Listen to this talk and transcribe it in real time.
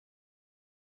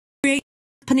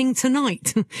happening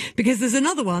tonight? Because there's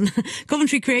another one.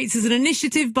 Coventry Creates is an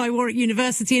initiative by Warwick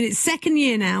University in its second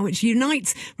year now, which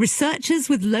unites researchers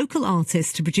with local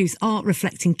artists to produce art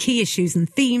reflecting key issues and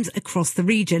themes across the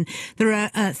region. There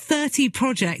are 30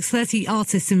 projects, 30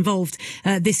 artists involved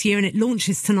this year, and it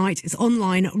launches tonight. It's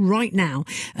online right now.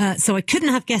 So I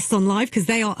couldn't have guests on live because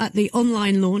they are at the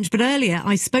online launch. But earlier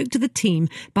I spoke to the team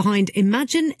behind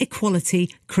Imagine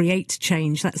Equality, Create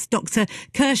Change. That's Dr.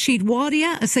 Khursheed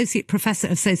Wadia, Associate Professor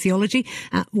of Sociology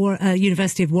at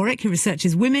University of Warwick, who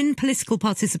researches women, political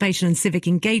participation and civic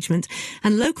engagement,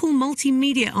 and local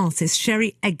multimedia artist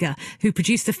Sherry Edgar, who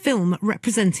produced a film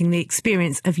representing the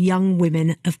experience of young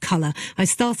women of colour. I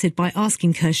started by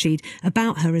asking Khursheed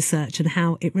about her research and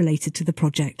how it related to the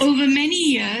project. Over many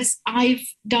years, I've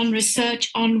done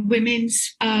research on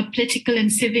women's political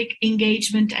and civic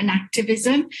engagement and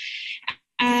activism.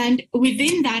 And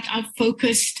within that, I've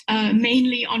focused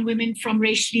mainly on women from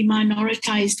racially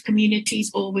minoritized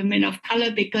communities or women of color,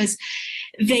 because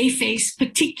they face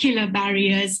particular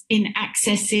barriers in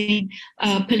accessing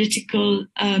political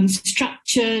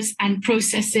structures and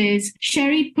processes.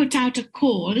 Sherry put out a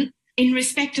call in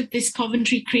respect of this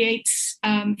Coventry Creates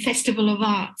Festival of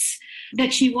Arts,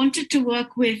 that she wanted to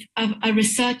work with a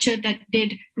researcher that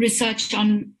did research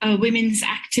on women's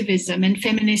activism and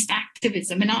feminist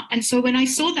activism. And so when I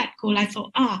saw that call, I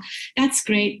thought, that's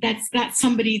great. That's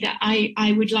somebody that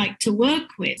I would like to work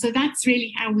with. So that's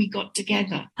really how we got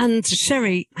together. And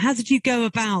Sherry, how did you go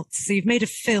about, so you've made a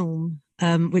film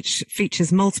which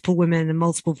features multiple women and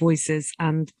multiple voices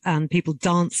and people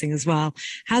dancing as well.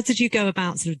 How did you go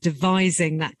about sort of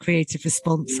devising that creative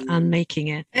response and making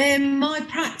it? My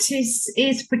practice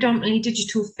is predominantly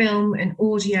digital film and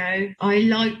audio. I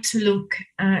like to look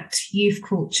at youth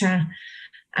culture,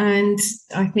 and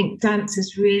I think dance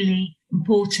is really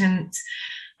important.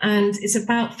 And it's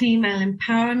about female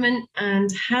empowerment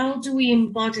and how do we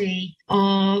embody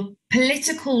our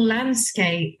political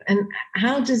landscape, and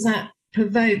how does that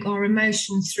provoke our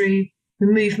emotions through the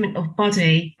movement of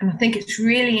body. And I think it's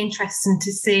really interesting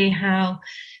to see how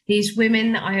these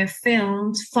women that I have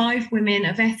filmed, 5 women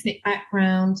of ethnic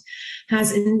background,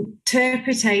 has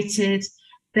interpreted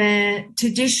their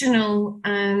traditional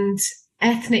and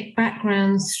ethnic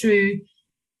backgrounds through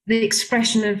the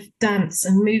expression of dance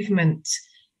and movement.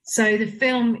 So the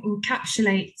film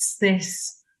encapsulates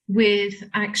this with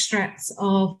extracts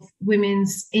of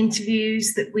women's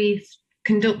interviews that we've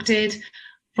conducted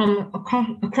from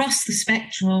across the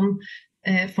spectrum,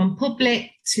 from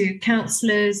public to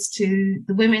counsellors to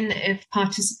the women that have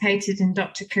participated in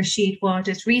Dr. Khursheed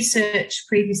Wadia's research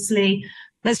previously.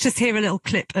 Let's just hear a little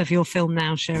clip of your film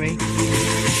now, Sherry.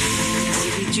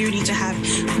 We do need to have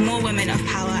more women of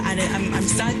power, and I'm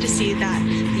sad to see that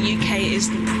the UK is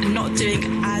not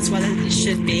doing as well as it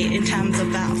should be in terms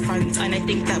of that front. And I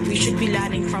think that we should be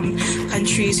learning from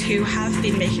countries who have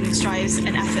been making strides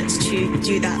and efforts to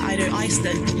do that. I know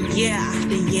Iceland, year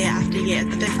after year after year.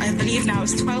 I believe now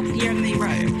it's 12th year in a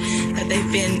row that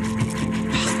they've been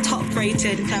top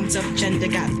rated in terms of gender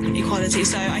gap equality.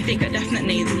 So I think that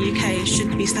definitely the UK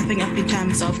should be stepping up in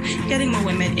terms of getting more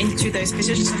women into those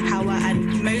positions of power,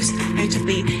 and most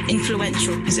notably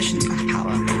influential positions of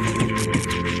power.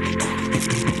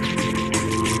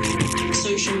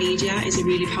 Social media is a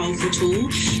really powerful tool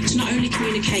to not only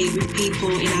communicate with people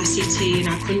in our city, in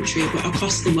our country, but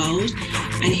across the world,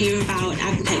 and hear about and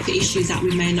advocate for issues that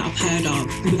we may not have heard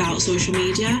of without social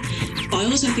media. But I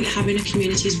also think having a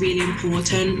community is really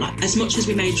important. Like, as much as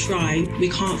we may try, we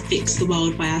can't fix the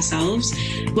world by ourselves.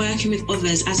 Working with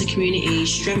others as a community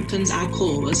strengthens our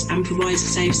cause and provides a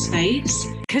safe space.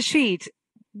 Khursheed,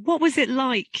 what was it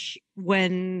like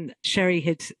when Sherry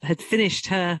had finished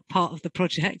her part of the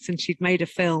project and she'd made a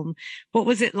film? What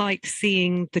was it like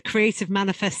seeing the creative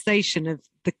manifestation of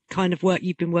the kind of work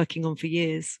you've been working on for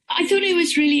years? I thought it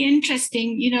was really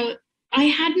interesting. You know, I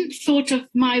hadn't thought of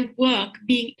my work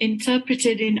being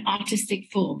interpreted in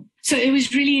artistic form. So it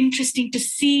was really interesting to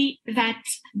see that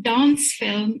dance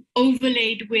film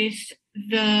overlaid with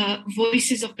the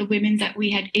voices of the women that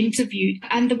we had interviewed.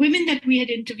 And the women that we had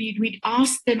interviewed, we'd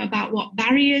asked them about what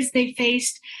barriers they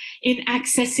faced in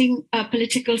accessing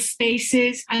political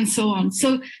spaces and so on.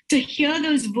 So to hear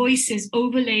those voices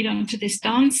overlaid onto this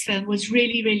dance film was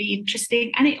really, really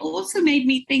interesting. And it also made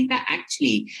me think that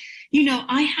actually, you know,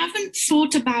 I haven't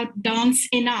thought about dance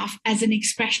enough as an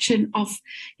expression of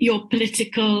your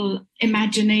political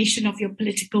imagination, of your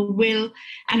political will,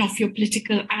 and of your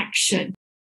political action.